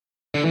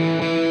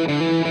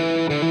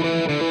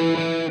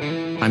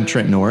I'm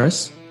Trent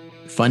Norris,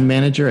 fund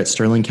manager at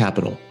Sterling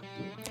Capital.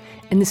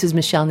 And this is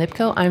Michelle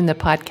Nipko. I'm the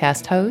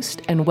podcast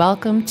host, and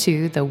welcome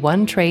to the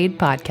One Trade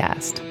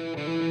podcast.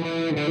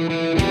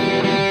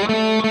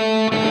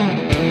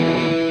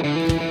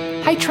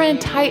 Hi,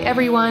 Trent. Hi,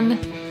 everyone.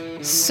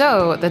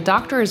 So the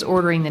doctor is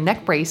ordering the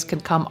neck brace can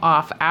come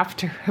off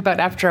after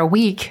a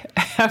week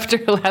after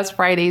last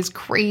Friday's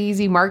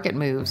crazy market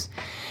moves.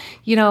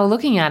 You know,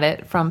 looking at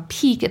it from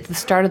peak at the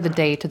start of the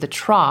day to the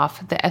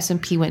trough, the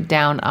S&P went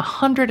down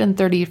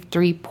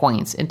 133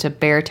 points into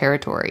bear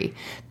territory,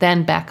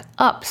 then back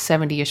up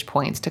 70-ish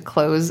points to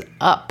close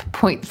up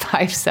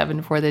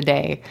 0.57 for the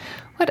day.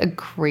 What a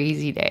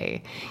crazy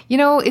day. You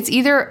know, it's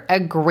either a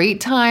great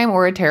time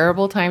or a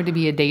terrible time to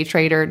be a day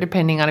trader,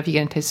 depending on if you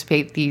can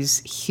anticipate these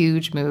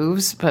huge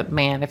moves. But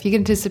man, if you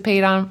can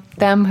anticipate on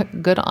them,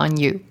 good on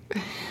you.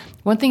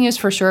 One thing is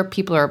for sure,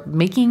 people are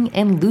making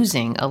and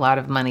losing a lot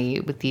of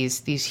money with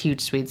these huge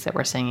sweeps that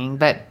we're seeing.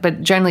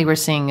 But generally, we're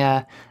seeing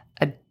a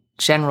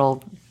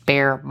general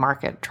bear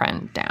market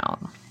trend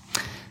down.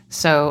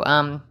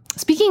 So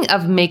speaking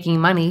of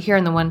making money, here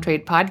in the One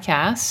Trade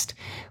podcast,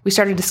 we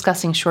started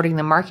discussing shorting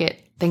the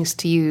market, thanks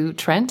to you,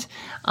 Trent,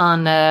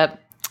 on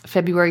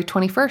February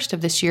 21st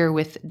of this year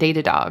with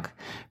Datadog.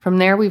 From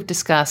there, we've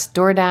discussed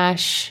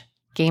DoorDash,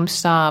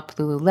 GameStop,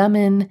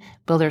 Lululemon,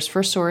 Builders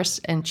FirstSource,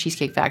 and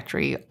Cheesecake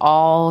Factory,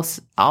 all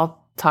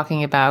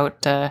talking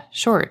about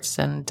shorts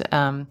and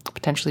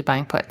potentially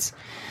buying puts.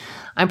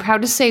 I'm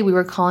proud to say we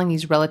were calling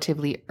these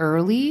relatively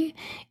early.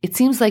 It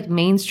seems like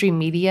mainstream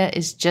media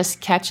is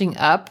just catching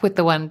up with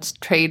the One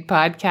Trade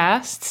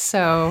podcast.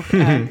 So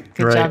good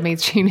right. job,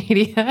 mainstream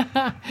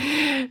media.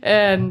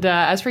 And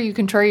as for you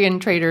contrarian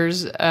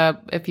traders,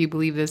 if you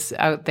believe this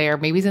out there,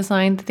 maybe it's a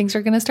sign that things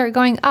are going to start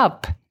going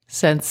up,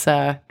 since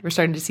we're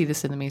starting to see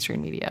this in the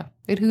mainstream media.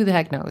 But who the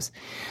heck knows?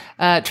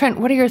 Trent,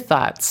 what are your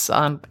thoughts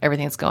on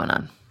everything that's going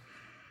on?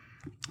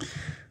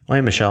 Well,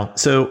 hey, Michelle.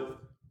 So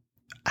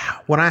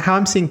how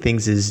I'm seeing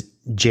things is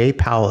Jay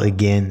Powell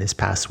again this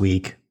past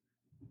week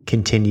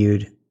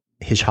continued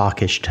his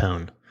hawkish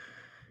tone.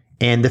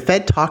 And the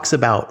Fed talks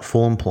about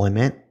full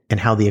employment and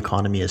how the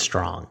economy is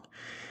strong.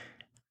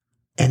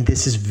 And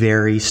this is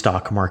very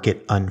stock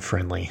market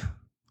unfriendly.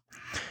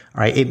 All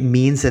right, it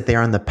means that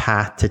they're on the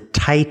path to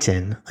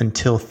tighten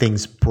until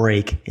things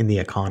break in the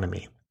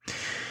economy.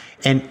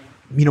 And,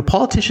 you know,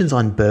 politicians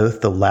on both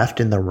the left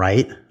and the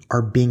right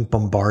are being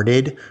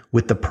bombarded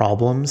with the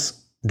problems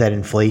that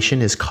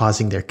inflation is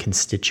causing their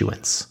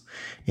constituents.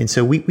 And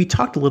so we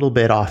talked a little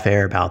bit off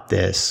air about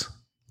this,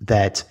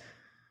 that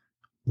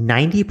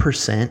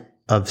 90%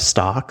 of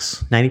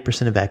stocks,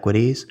 90% of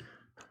equities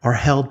are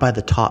held by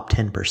the top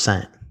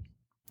 10%.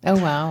 Oh,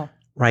 wow.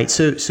 Right.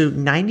 So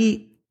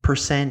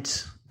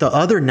 90%, the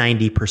other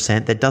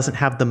 90% that doesn't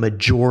have the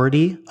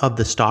majority of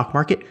the stock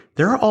market,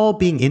 they're all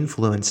being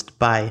influenced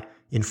by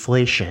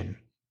inflation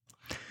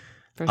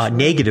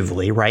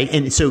negatively, right?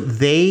 And so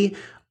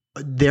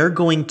they're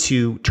going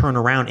to turn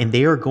around and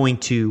they are going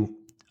to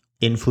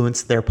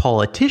influence their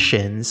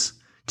politicians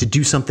to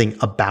do something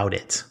about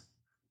it.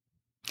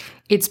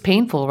 It's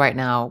painful right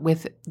now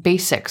with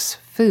basics,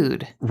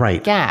 food,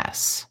 right,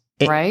 gas,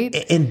 right?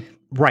 And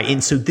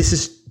so this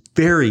is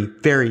very,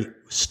 very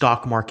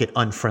stock market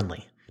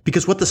unfriendly.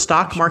 Because what the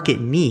stock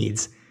market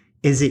needs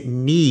is it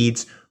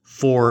needs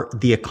for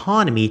the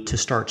economy to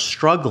start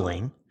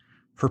struggling,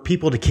 for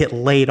people to get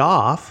laid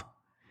off,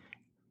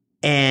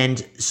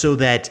 and so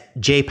that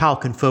Jay Powell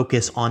can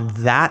focus on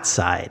that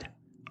side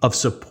of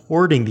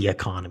supporting the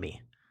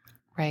economy.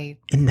 Right.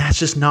 And that's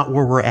just not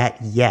where we're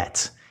at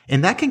yet.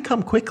 And that can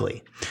come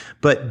quickly.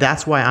 But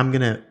that's why I'm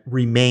going to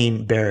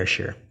remain bearish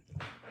here.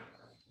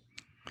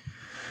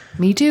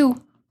 Me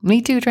too,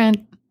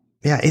 Trent.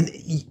 Yeah, and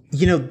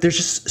you know, there's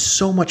just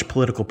so much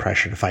political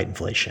pressure to fight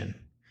inflation.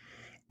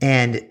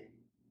 And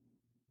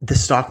the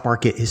stock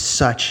market is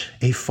such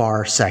a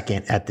far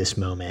second at this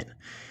moment.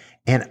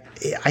 And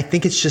I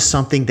think it's just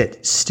something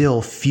that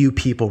still few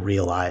people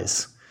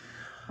realize.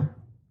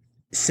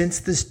 Since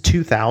the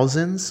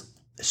 2000s,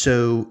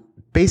 so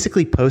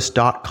basically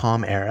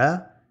post-dot-com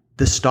era,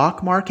 the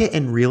stock market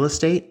and real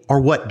estate are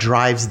what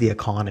drives the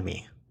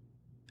economy.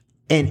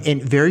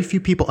 And very few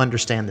people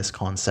understand this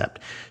concept.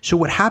 So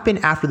what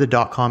happened after the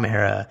dot-com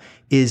era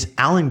is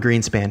Alan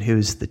Greenspan,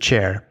 who's the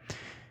chair,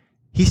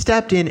 he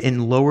stepped in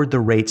and lowered the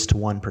rates to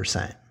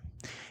 1%.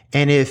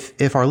 And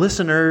if our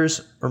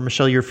listeners, or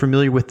Michelle, you're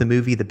familiar with the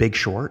movie The Big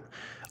Short,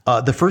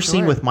 the first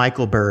scene with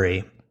Michael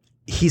Burry,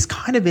 he's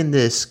kind of in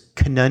this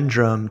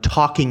conundrum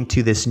talking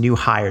to this new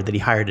hire that he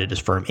hired at his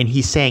firm. And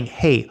he's saying,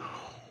 hey,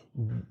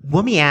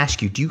 let me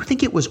ask you, do you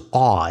think it was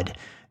odd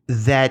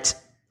that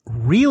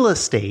real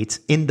estate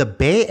in the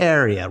Bay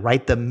Area,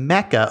 right, the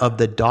mecca of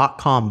the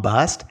dot-com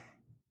bust,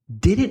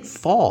 didn't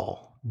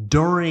fall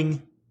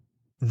during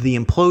the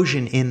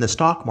implosion in the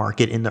stock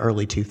market in the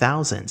early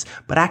 2000s,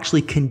 but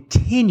actually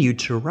continued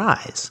to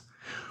rise?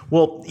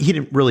 Well, he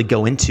didn't really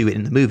go into it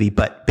in the movie,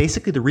 but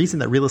basically the reason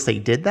that real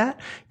estate did that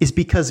is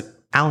because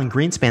Alan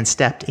Greenspan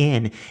stepped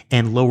in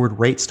and lowered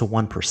rates to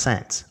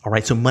 1%. All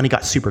right. So money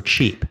got super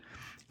cheap.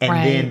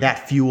 And then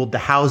that fueled the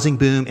housing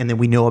boom. And then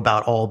we know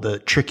about all the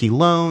tricky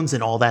loans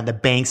and all that. And the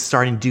banks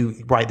starting to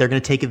do, right, they're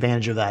going to take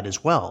advantage of that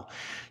as well.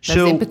 That's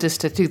impetus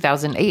to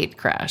 2008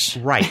 crash.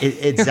 Right.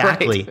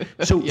 Exactly.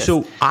 Right.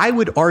 So I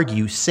would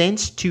argue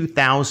since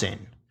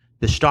 2000,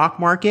 the stock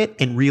market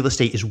and real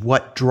estate is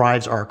what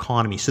drives our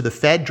economy. So the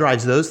Fed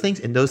drives those things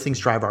and those things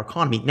drive our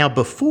economy. Now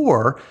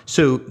before,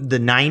 so the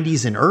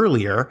 90s and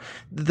earlier,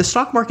 the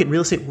stock market and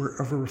real estate were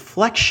a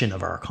reflection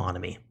of our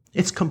economy.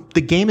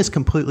 The game has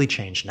completely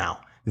changed now.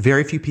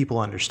 Very few people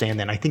understand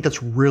that. And I think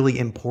that's really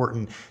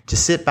important to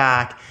sit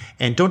back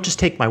and don't just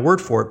take my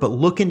word for it, but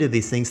look into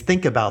these things,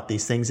 think about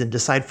these things, and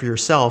decide for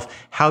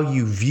yourself how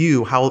you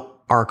view how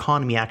our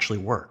economy actually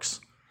works.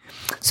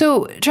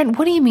 So, Trent,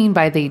 what do you mean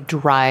by they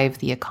drive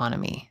the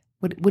economy?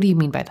 What do you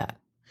mean by that?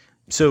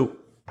 So,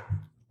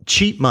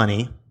 cheap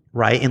money,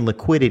 right, and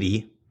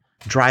liquidity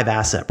drive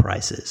asset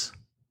prices.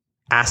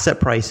 Asset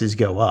prices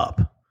go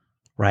up,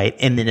 right?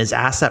 And then as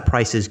asset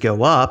prices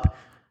go up,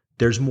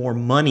 there's more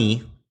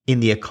money in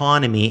the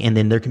economy, and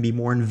then there can be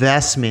more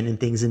investment in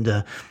things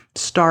into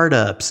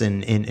startups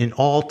and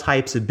all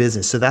types of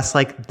business. So that's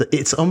like,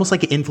 it's almost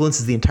like it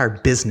influences the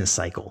entire business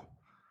cycle.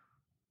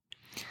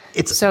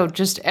 So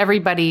just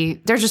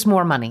everybody, there's just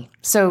more money.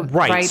 So,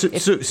 right.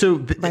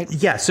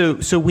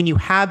 So when you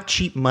have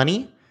cheap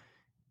money,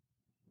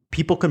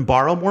 people can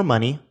borrow more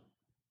money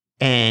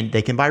and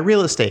they can buy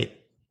real estate.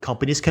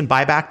 Companies can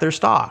buy back their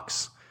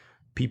stocks.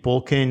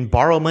 People can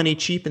borrow money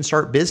cheap and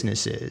start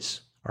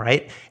businesses. All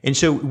right. And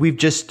so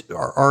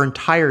our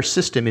entire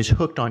system is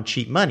hooked on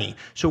cheap money.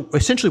 So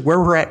essentially where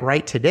we're at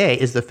right today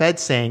is the Fed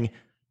saying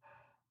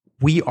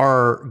we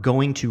are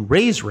going to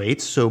raise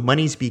rates. So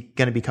money's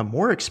going to become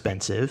more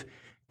expensive,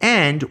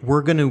 and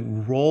we're going to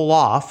roll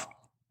off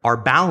our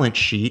balance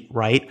sheet,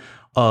 right,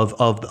 of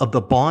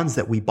the bonds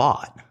that we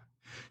bought.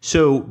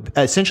 So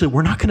essentially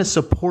we're not going to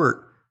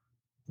support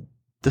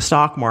the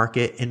stock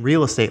market and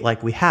real estate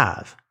like we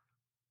have.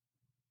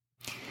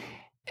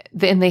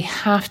 And they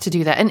have to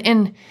do that.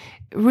 And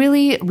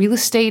really, real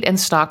estate and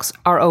stocks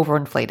are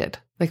overinflated,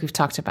 like we've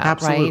talked about,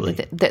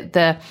 Absolutely.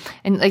 right?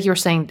 And like you were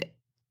saying,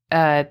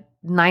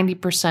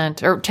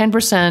 90% or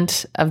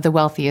 10% of the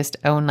wealthiest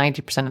own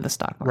 90% of the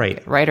stock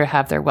market, right? Or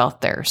have their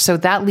wealth there. So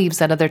that leaves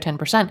that other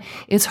 10%.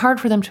 It's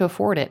hard for them to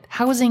afford it.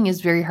 Housing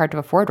is very hard to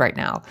afford right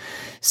now.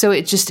 So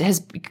it just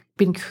has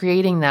been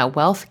creating that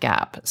wealth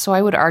gap. So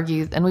I would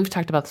argue, and we've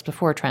talked about this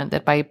before, Trent,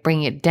 that by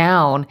bringing it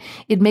down,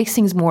 it makes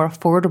things more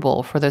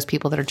affordable for those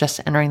people that are just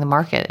entering the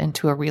market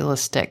into a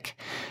realistic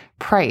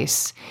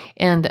price.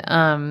 And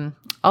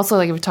also,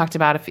 like we talked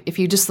about, if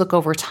you just look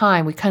over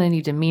time, we kind of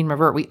need to mean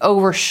revert. We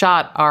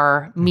overshot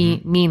our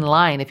mean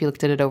line if you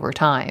looked at it over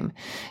time.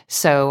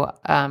 So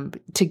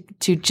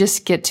to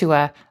just get to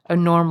a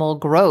normal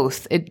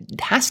growth,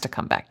 it has to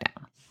come back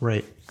down.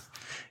 Right.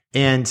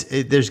 And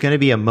there's going to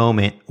be a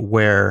moment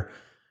where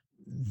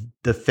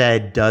the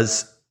Fed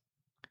does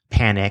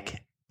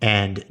panic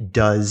and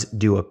does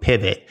do a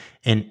pivot,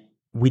 and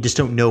we just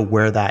don't know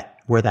where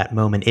that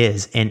moment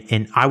is.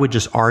 And I would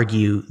just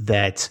argue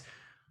that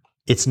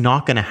it's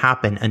not going to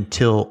happen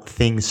until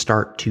things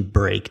start to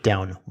break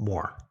down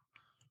more,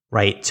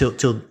 right?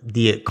 Till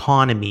the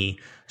economy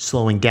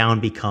slowing down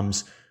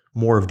becomes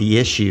more of the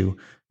issue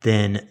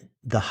than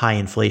the high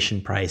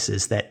inflation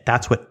prices.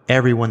 That's what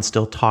everyone's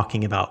still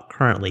talking about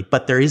currently.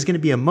 But there is going to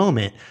be a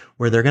moment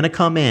where they're going to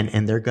come in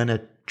and they're going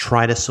to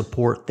try to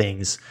support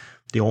things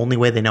the only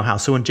way they know how.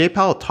 So when Jay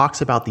Powell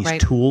talks about these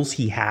tools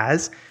he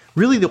has,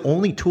 really the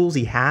only tools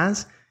he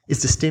has is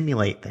to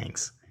stimulate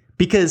things,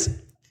 because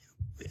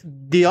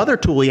the other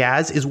tool he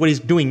has is what he's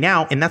doing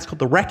now, and that's called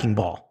the wrecking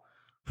ball.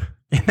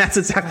 And that's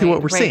exactly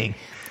what we're seeing.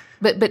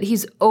 But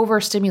he's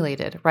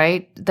overstimulated,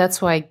 right?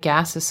 That's why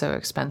gas is so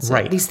expensive.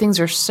 Right. These things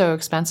are so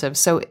expensive.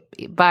 So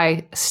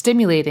by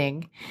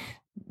stimulating,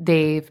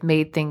 they've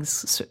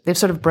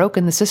sort of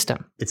broken the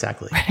system.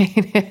 Exactly.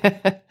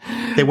 Right?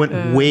 They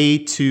went way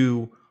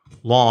too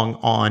long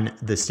on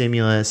the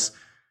stimulus,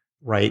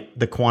 right?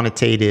 The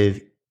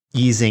quantitative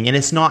easing. And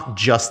it's not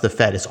just the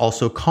Fed, it's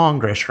also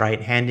Congress,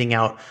 right? Handing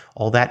out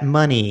all that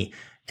money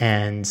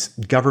and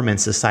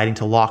governments deciding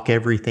to lock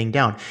everything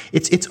down.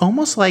 It's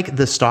almost like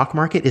the stock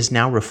market is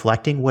now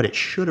reflecting what it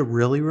should have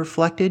really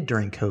reflected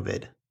during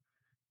COVID.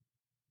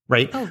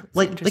 Right? Oh,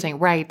 interesting.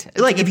 Right.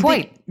 Like if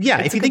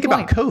you think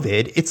about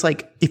COVID, it's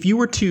like if you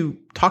were to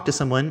talk to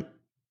someone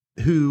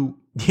who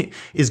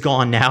is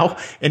gone now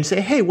and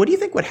say, hey, what do you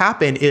think would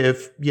happen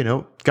if,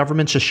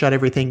 governments just shut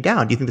everything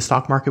down? Do you think the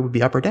stock market would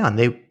be up or down?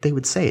 They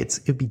would say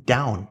it'd be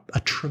down a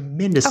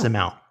tremendous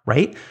amount,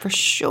 right? For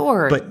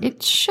sure. But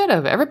it should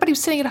have. Everybody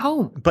was sitting at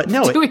home. But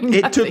no,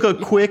 it took a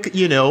quick,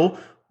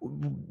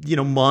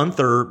 month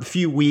or a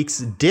few weeks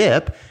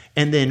dip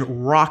and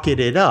then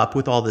rocketed up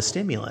with all the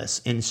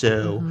stimulus. And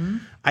so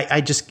I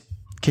just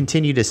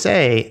continue to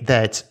say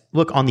that,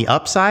 look, on the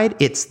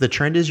upside, it's the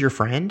trend is your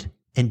friend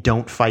and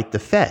don't fight the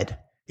Fed.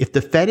 If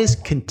the Fed is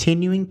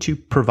continuing to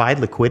provide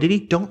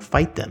liquidity, don't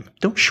fight them.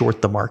 Don't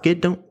short the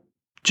market. Don't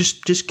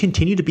just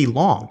continue to be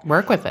long.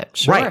 Work with it.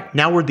 Sure. Right.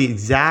 Now we're the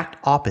exact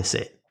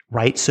opposite,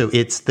 right? So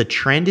it's the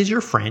trend is your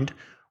friend.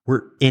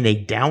 We're in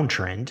a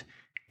downtrend,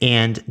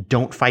 and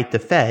don't fight the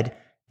Fed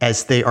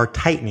as they are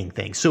tightening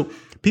things. So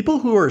people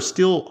who are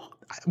still,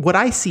 what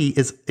I see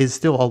is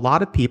still a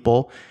lot of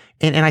people,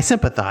 and I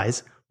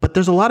sympathize, but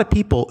there's a lot of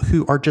people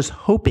who are just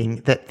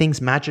hoping that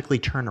things magically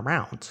turn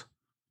around.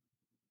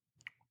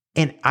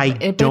 And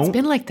it's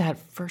been like that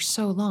for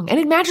so long. And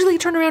it magically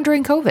turned around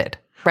during COVID,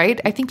 right?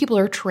 I think people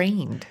are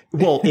trained.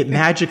 Well, it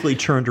magically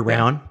turned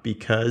around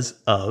because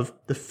of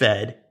the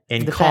Fed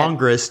and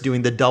Congress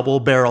doing the double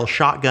barrel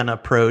shotgun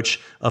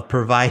approach of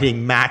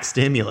providing max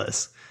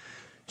stimulus.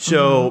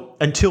 So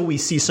until we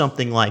see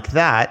something like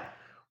that,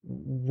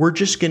 we're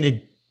just going to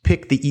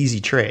pick the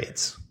easy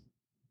trades.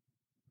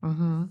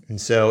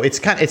 And so it's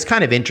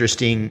kind of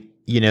interesting,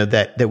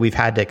 that we've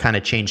had to kind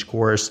of change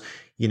course.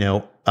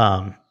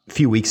 A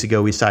few weeks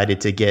ago, we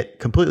decided to get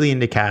completely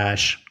into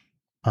cash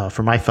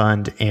for my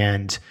fund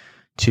and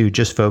to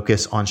just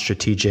focus on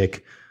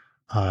strategic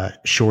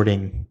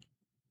shorting,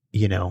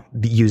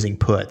 using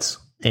puts,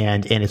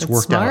 and it's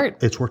worked smart.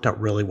 out. It's worked out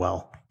really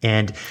well.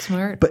 And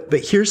smart. But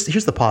here's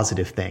the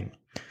positive thing.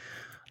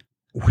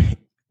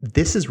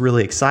 This is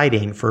really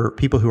exciting for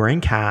people who are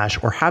in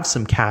cash or have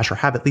some cash or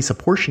have at least a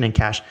portion in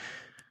cash.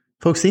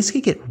 Folks, things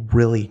can get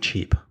really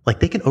cheap. Like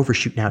they can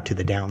overshoot now to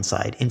the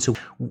downside. And so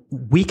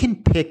we can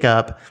pick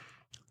up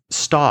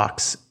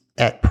stocks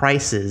at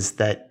prices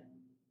that,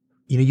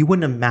 you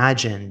wouldn't have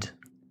imagined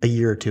a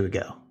year or two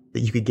ago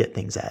that you could get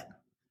things at,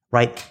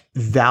 right?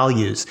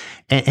 Values.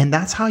 And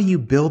that's how you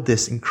build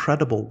this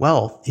incredible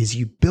wealth, is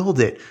you build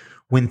it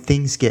when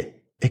things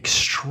get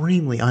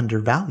extremely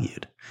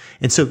undervalued.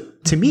 And so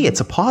to me, it's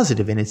a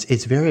positive, and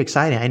it's very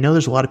exciting. I know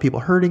there's a lot of people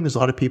hurting. There's a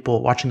lot of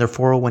people watching their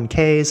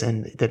 401ks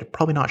and they're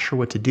probably not sure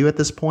what to do at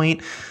this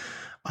point.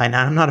 And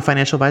I'm not a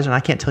financial advisor and I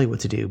can't tell you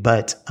what to do,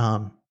 but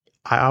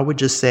I would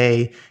just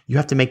say you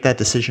have to make that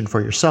decision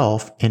for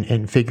yourself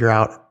and figure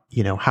out,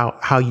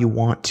 how you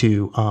want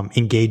to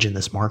engage in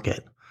this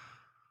market.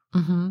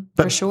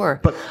 For sure.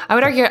 But I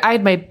would argue I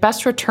had my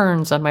best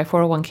returns on my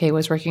 401k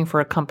was working for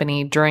a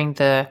company during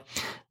the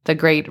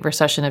Great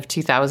Recession of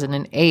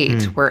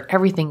 2008, where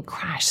everything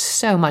crashed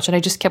so much. And I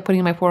just kept putting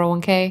in my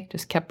 401k,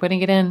 just kept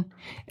putting it in.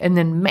 And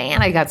then,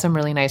 man, I got some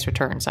really nice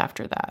returns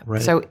after that.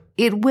 Right. So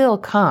it will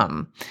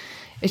come.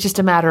 It's just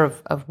a matter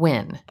of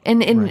when.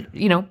 And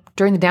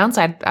during the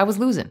downside, I was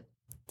losing.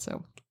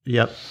 So.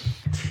 Yep.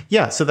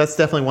 Yeah. So that's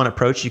definitely one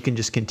approach. You can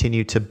just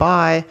continue to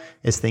buy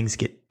as things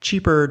get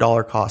cheaper,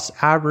 dollar cost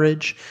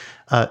average.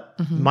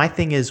 My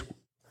thing is,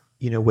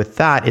 with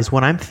that is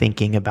what I'm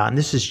thinking about, and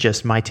this is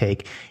just my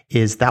take,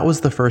 is that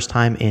was the first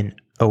time in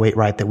 2008,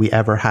 right, that we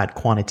ever had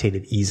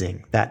quantitative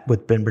easing, that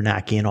with Ben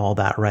Bernanke and all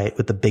that, right,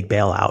 with the big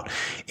bailout.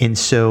 And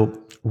so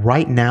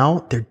right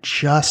now, they're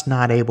just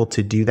not able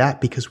to do that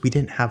because we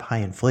didn't have high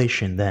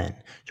inflation then.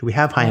 So we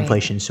have high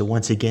inflation. So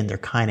once again, they're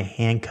kind of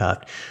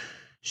handcuffed.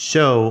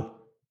 So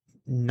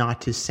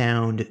not to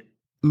sound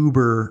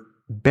uber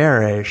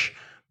bearish,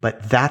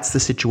 but that's the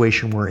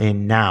situation we're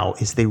in now,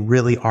 is they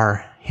really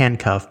are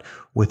handcuffed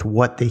with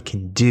what they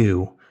can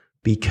do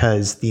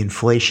because the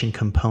inflation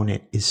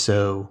component is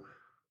so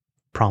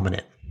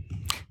prominent.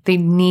 They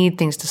need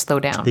things to slow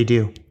down. They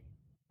do.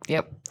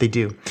 Yep. They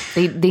do.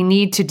 They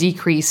need to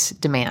decrease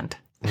demand.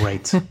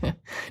 Right.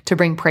 To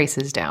bring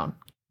prices down.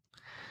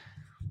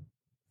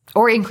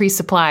 Or increase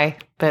supply,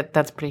 but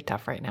that's pretty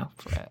tough right now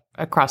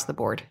across the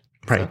board.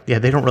 Right. So. Yeah,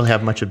 they don't really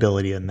have much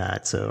ability in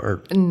that.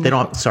 They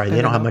don't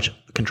have much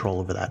control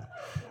over that.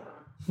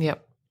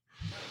 Yep.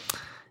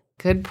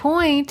 Good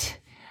point.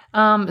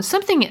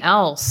 Something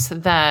else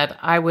that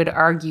I would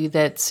argue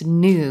that's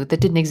new, that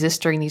didn't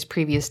exist during these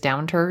previous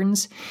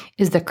downturns,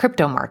 is the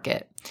crypto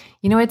market.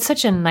 It's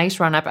such a nice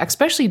run up,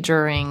 especially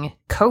during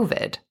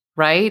COVID,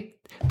 right?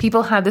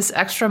 People had this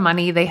extra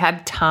money, they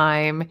had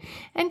time,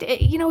 and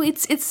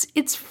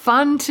it's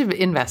fun to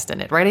invest in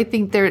it, right? I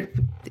think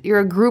you're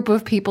a group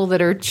of people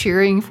that are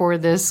cheering for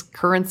this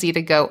currency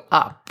to go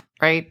up,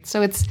 right?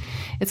 So it's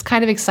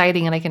kind of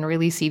exciting, and I can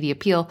really see the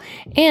appeal.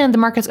 And the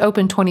market's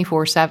open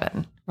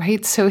 24/7,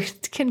 right? So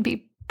it can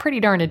be pretty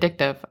darn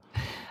addictive.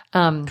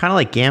 Kind of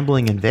like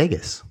gambling in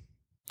Vegas.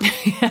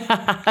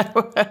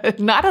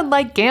 Not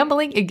unlike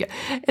gambling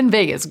in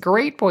Vegas.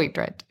 Great point,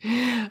 Trent.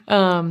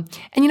 And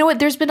you know what?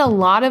 There's been a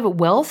lot of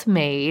wealth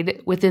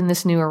made within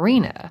this new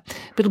arena,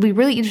 but it'll be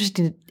really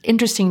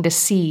interesting to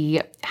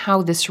see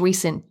how this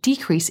recent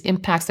decrease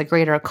impacts the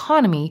greater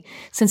economy,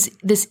 since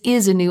this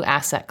is a new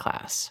asset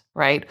class,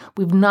 right?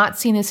 We've not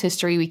seen this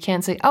history. We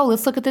can't say, oh,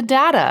 let's look at the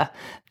data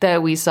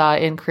that we saw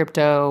in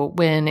crypto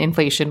when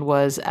inflation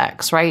was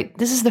X, right?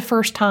 This is the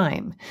first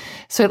time.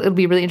 So it'll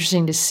be really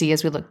interesting to see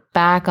as we look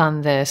back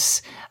on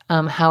this,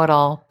 how it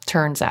all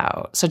turns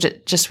out. So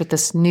just with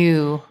this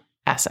new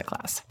asset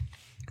class.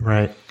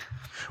 Right.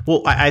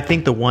 Well, I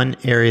think the one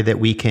area that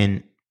we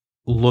can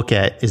look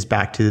at is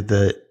back to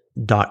the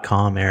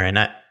 .com era. And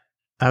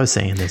I was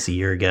saying this a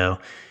year ago,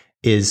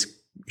 is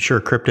sure,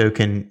 crypto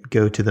can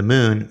go to the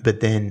moon, but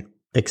then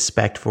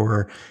expect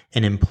for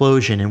an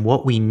implosion. And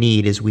what we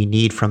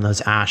need from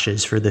those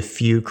ashes for the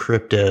few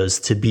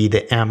cryptos to be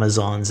the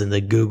Amazons and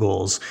the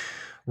Googles,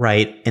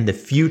 right? In the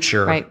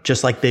future, right,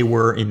 just like they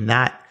were in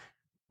that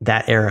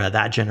era,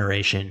 that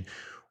generation,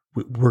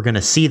 we're going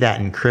to see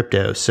that in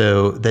crypto.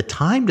 So the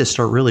time to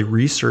start really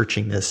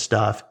researching this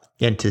stuff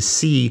and to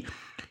see,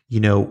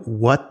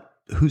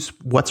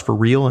 what's for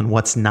real and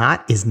what's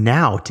not is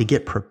now, to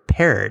get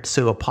prepared.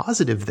 So a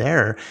positive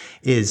there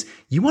is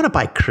you want to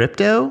buy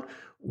crypto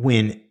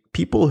when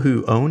people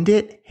who owned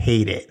it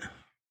hate it,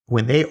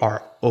 when they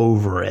are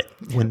over it,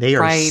 when they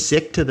are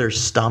sick to their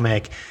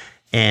stomach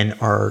and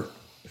are,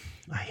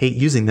 I hate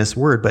using this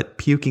word, but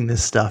puking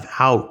this stuff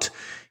out.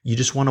 You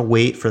just want to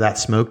wait for that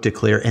smoke to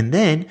clear, and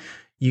then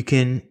you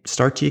can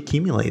start to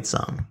accumulate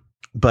some.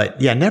 But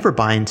yeah, never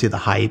buy into the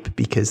hype,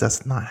 because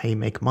that's not how you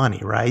make money,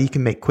 right? You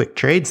can make quick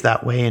trades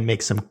that way and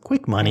make some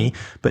quick money,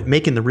 but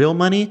making the real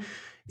money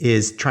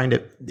is doing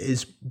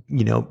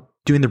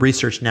the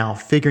research now,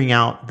 figuring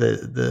out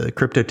the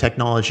crypto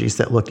technologies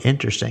that look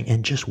interesting,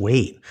 and just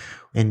wait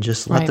and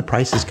just let the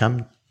prices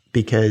come,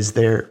 because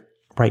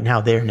right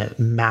now they're in a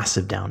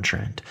massive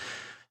downtrend.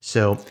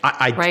 So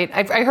I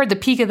heard the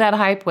peak of that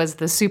hype was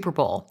the Super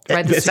Bowl,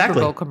 right? The Super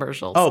Bowl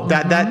commercials. Oh,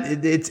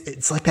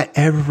 it's like that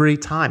every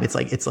time. It's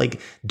like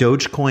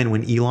Dogecoin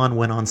when Elon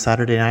went on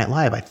Saturday Night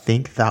Live. I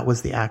think that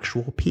was the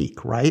actual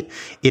peak, right?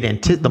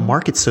 The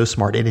market's so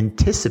smart. It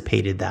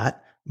anticipated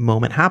that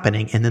moment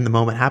happening, and then the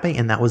moment happening,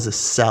 and that was a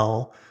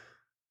sell.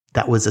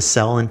 That was a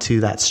sell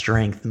into that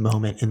strength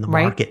moment in the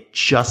market,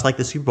 just like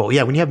the Super Bowl.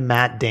 Yeah, when you have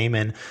Matt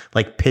Damon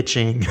like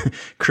pitching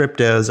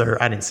cryptos,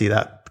 or I didn't see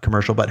that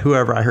commercial, but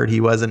whoever I heard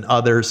he was and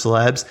other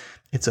celebs,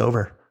 it's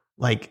over.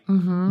 Like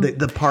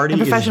the party is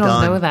done.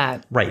 Professionals know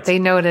that. Right. They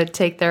know to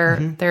take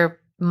their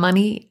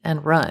money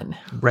and run.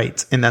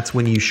 Right. And that's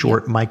when you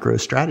short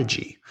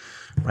MicroStrategy,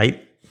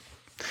 right?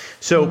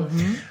 So,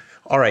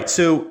 all right.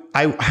 So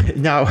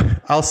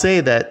I'll say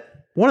that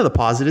one of the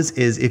positives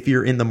is if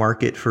you're in the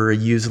market for a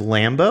used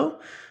Lambo,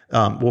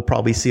 we'll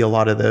probably see a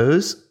lot of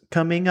those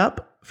coming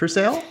up for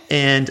sale.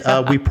 And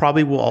we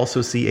probably will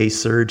also see a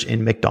surge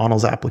in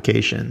McDonald's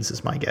applications,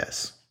 is my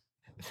guess.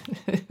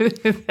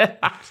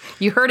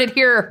 You heard it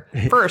here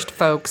first,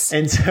 folks.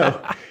 And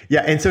so,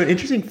 an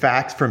interesting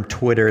fact from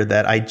Twitter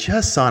that I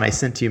just saw and I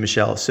sent to you,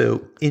 Michelle.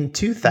 So in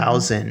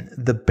 2000,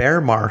 the bear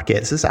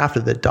market, this is after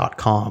the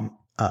 .com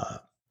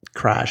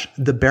crash,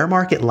 the bear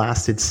market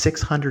lasted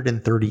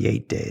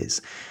 638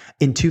 days.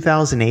 In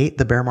 2008,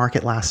 the bear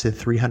market lasted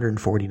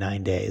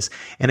 349 days.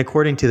 And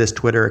according to this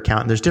Twitter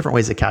account, and there's different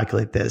ways to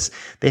calculate this,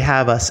 they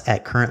have us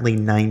at currently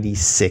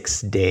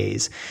 96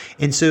 days.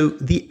 And so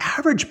the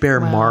average bear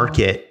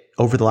market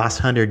over the last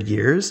 100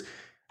 years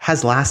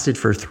has lasted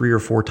for 3 or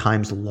 4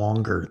 times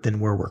longer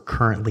than where we're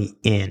currently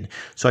in.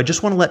 So I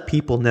just want to let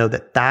people know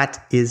that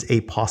that is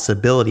a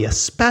possibility,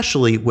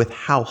 especially with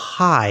how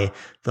high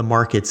the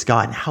market's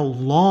gotten, how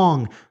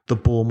long the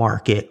bull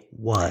market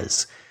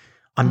was.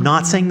 I'm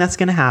not saying that's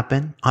going to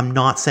happen. I'm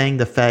not saying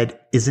the Fed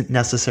isn't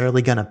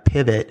necessarily going to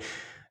pivot,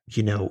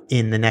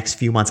 in the next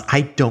few months.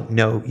 I don't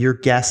know. Your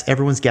guess,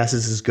 everyone's guess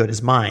is as good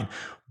as mine.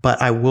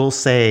 But I will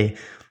say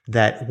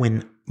that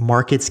when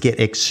markets get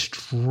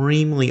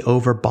extremely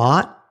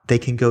overbought, they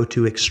can go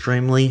to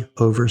extremely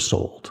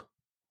oversold.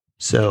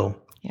 So,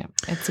 yeah,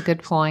 it's a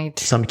good point.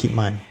 Something to keep in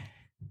mind.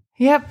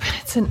 Yep,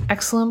 it's an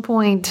excellent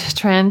point,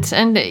 Trent.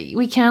 And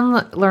we can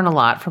learn a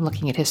lot from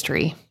looking at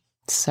history.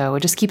 So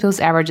just keep those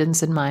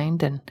averages in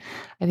mind. And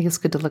I think it's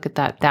good to look at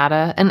that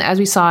data. And as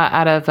we saw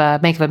out of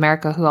Bank of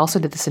America, who also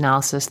did this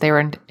analysis, they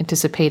were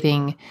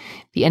anticipating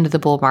the end of the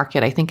bull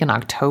market, I think in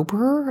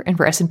October, and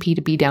for S&P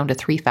to be down to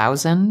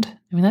 3,000.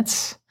 I mean,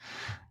 that's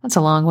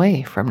a long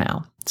way from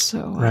now.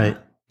 So right.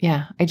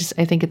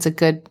 I think it's a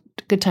good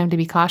time to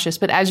be cautious.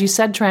 But as you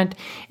said, Trent,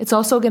 it's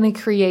also going to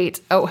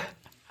create,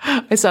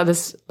 I saw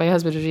this, my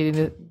husband was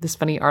reading this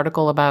funny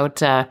article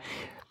about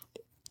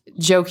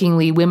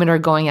jokingly, women are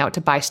going out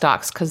to buy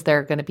stocks because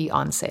they're going to be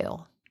on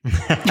sale.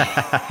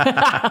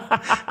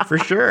 For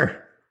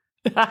sure.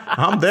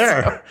 I'm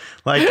there.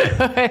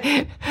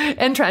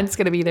 And Trent's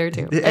going to be there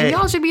too. And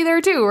y'all should be there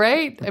too,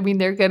 right? I mean,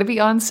 they're going to be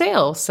on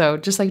sale. So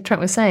just like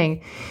Trent was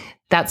saying,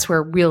 that's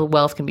where real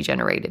wealth can be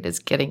generated, is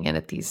getting in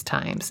at these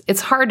times.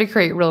 It's hard to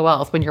create real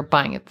wealth when you're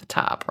buying at the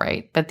top,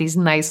 right? But these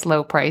nice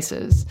low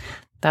prices,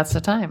 that's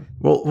the time.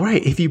 Well,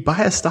 right. If you buy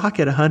a stock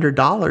at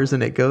 $100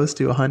 and it goes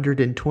to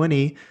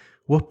 120,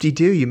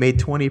 whoop-de-doo, you made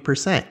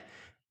 20%.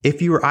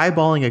 If you were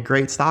eyeballing a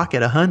great stock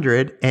at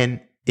 100 and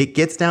it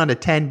gets down to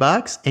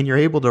 $10 and you're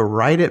able to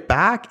write it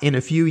back in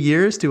a few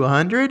years to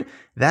 100,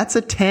 that's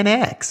a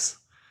 10x.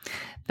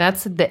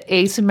 That's the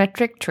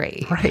asymmetric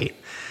trade. Right.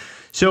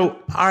 So,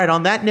 all right,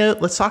 on that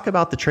note, let's talk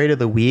about the trade of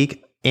the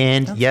week.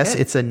 And yes,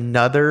 it's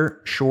another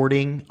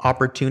shorting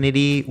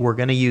opportunity. We're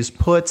going to use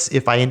puts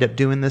if I end up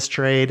doing this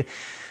trade.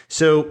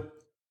 So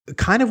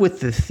kind of with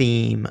the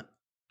theme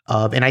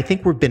of, and I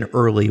think we've been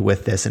early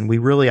with this, and we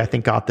really, I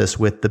think, got this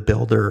with the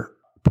builder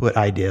put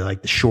idea,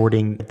 like the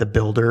shorting the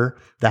builder,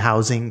 the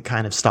housing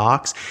kind of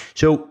stocks.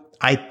 So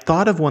I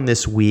thought of one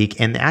this week,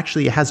 and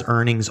actually it has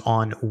earnings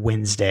on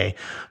Wednesday,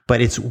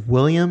 but it's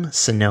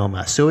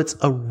Williams-Sonoma. So it's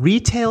a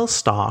retail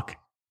stock,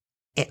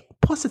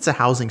 plus it's a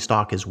housing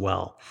stock as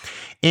well.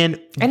 And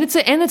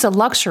it's a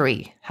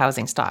luxury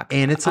housing stock.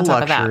 And it's a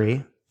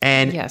luxury.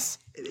 And yes,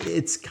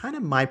 it's kind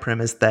of my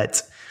premise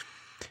that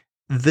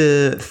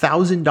the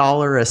 $1,000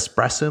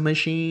 espresso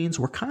machines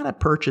were kind of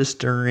purchased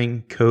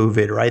during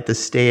COVID, right? The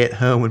stay at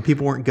home when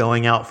people weren't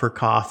going out for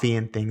coffee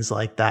and things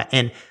like that.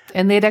 And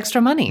they had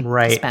extra money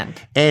to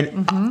spend.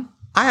 And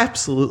I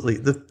absolutely,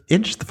 the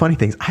funny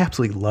things, I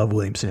absolutely love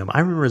Williams-Sonoma. I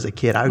remember as a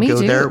kid, I would go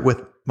there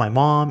with my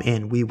mom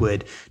and we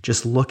would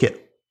just look at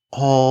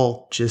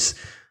all just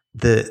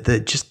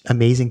the just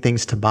amazing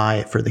things to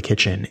buy for the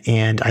kitchen.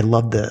 And I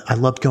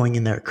loved going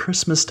in there at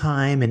Christmas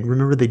time. And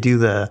remember they do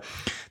the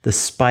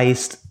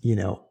spiced,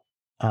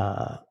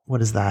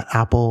 what is that?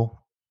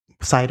 Apple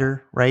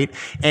cider, right?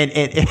 And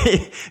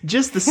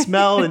just the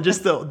smell and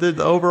just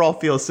the overall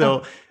feel.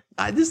 So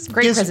this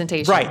great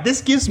presentation, right?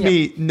 This gives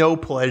me no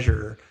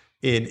pleasure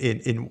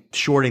in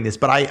shorting this,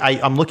 but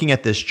I'm looking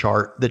at this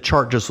chart. The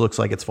chart just looks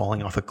like it's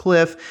falling off a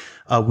cliff.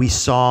 We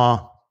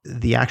saw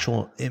the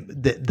actual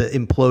the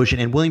implosion,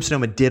 and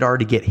Williams-Sonoma did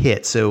already get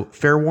hit. So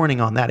fair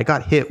warning on that. It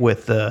got hit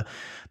with the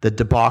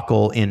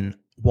debacle in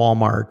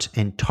Walmart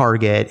and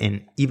Target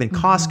and even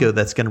Costco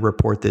that's going to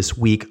report this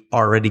week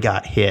already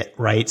got hit,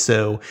 right?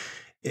 So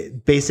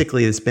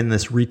basically it's been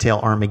this retail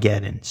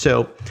Armageddon.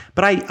 So,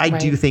 but I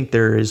do think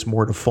there is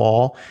more to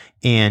fall,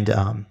 and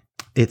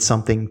it's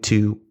something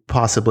to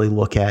possibly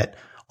look at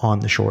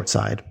on the short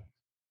side.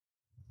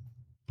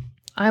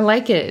 I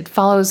like it. It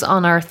follows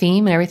on our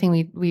theme and everything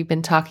we've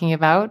been talking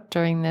about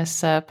during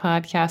this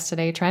podcast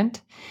today,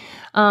 Trent.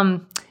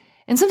 And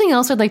something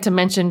else I'd like to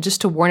mention, just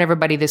to warn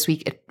everybody this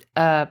week,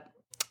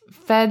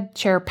 Fed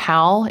Chair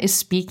Powell is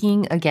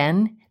speaking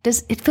again.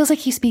 It feels like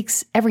he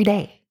speaks every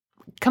day.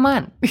 Come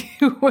on,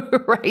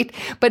 right?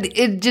 But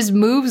it just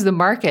moves the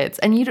markets,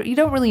 and you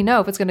don't really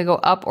know if it's going to go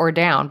up or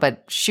down.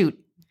 But shoot,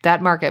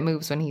 that market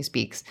moves when he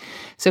speaks.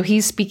 So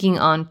he's speaking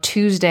on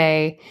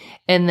Tuesday,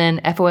 and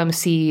then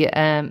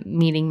FOMC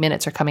meeting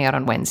minutes are coming out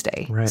on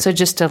Wednesday. Right. So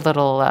just a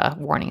little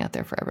warning out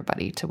there for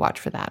everybody to watch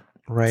for that.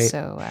 Right.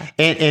 So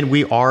and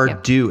we are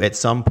due at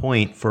some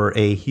point for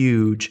a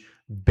huge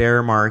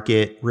bear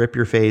market, rip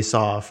your face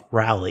off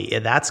rally.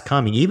 And that's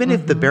coming. Even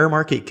if the bear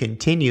market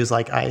continues,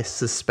 like I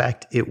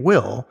suspect it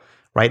will,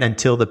 right,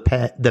 until the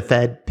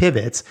Fed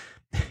pivots,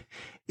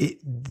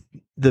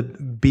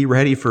 be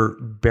ready for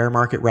bear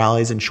market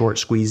rallies and short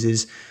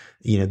squeezes.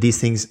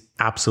 These things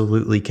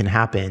absolutely can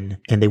happen,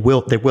 and they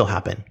will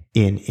happen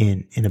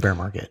in a bear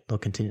market. They'll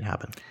continue to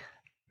happen.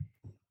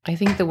 I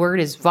think the word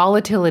is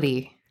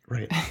volatility.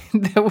 Right.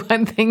 The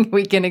one thing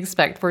we can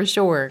expect for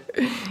sure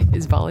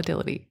is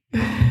volatility.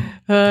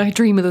 I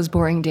dream of those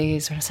boring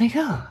days when it's like,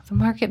 the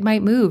market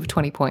might move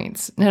 20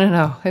 points.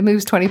 No. It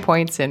moves 20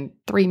 points in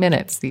 3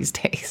 minutes these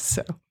days.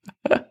 So,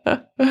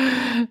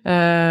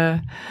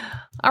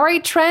 all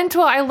right, Trent.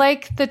 Well, I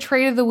like the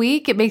trade of the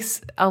week. It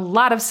makes a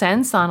lot of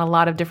sense on a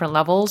lot of different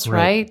levels,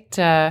 right?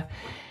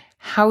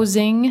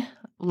 Housing,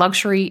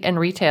 luxury, and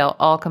retail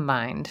all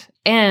combined.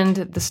 And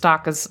the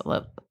stock is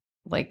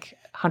like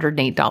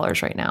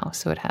 $108 right now.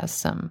 So it has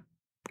some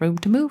room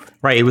to move.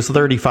 Right. It was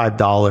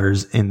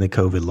 $35 in the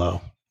COVID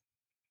low.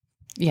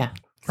 Yeah.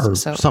 Or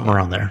something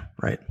around there.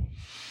 Right.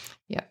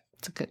 Yeah.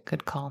 It's a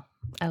good call.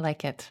 I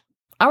like it.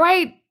 All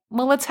right.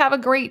 Well, let's have a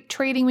great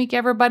trading week,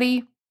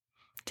 everybody.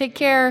 Take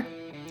care.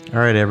 All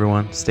right,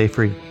 everyone. Stay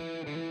free.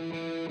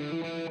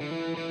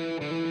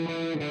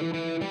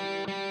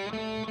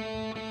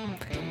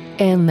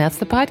 And that's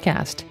the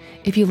podcast.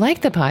 If you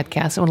like the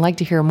podcast and would like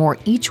to hear more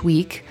each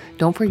week,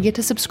 don't forget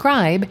to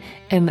subscribe.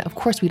 And of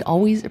course, we'd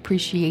always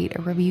appreciate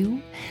a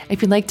review.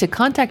 If you'd like to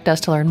contact us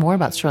to learn more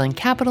about Sterling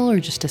Capital or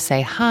just to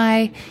say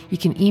hi, you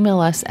can email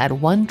us at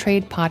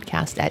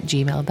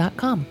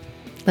onetradepodcast@gmail.com.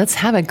 Let's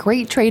have a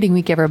great trading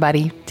week,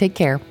 everybody. Take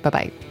care.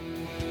 Bye-bye.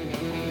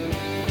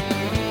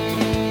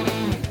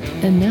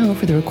 And now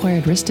for the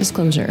required risk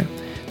disclosure.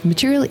 The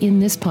material in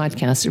this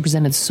podcast is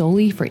presented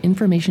solely for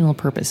informational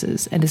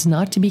purposes and is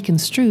not to be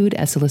construed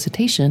as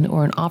solicitation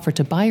or an offer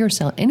to buy or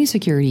sell any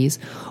securities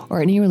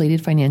or any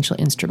related financial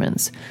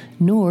instruments,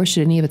 nor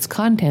should any of its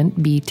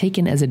content be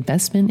taken as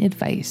investment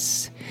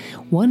advice.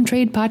 One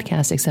Trade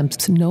Podcast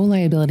accepts no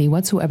liability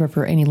whatsoever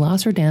for any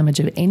loss or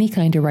damage of any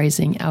kind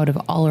arising out of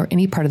all or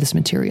any part of this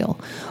material.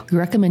 We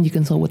recommend you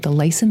consult with a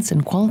licensed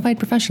and qualified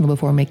professional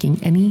before making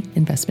any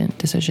investment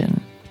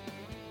decision.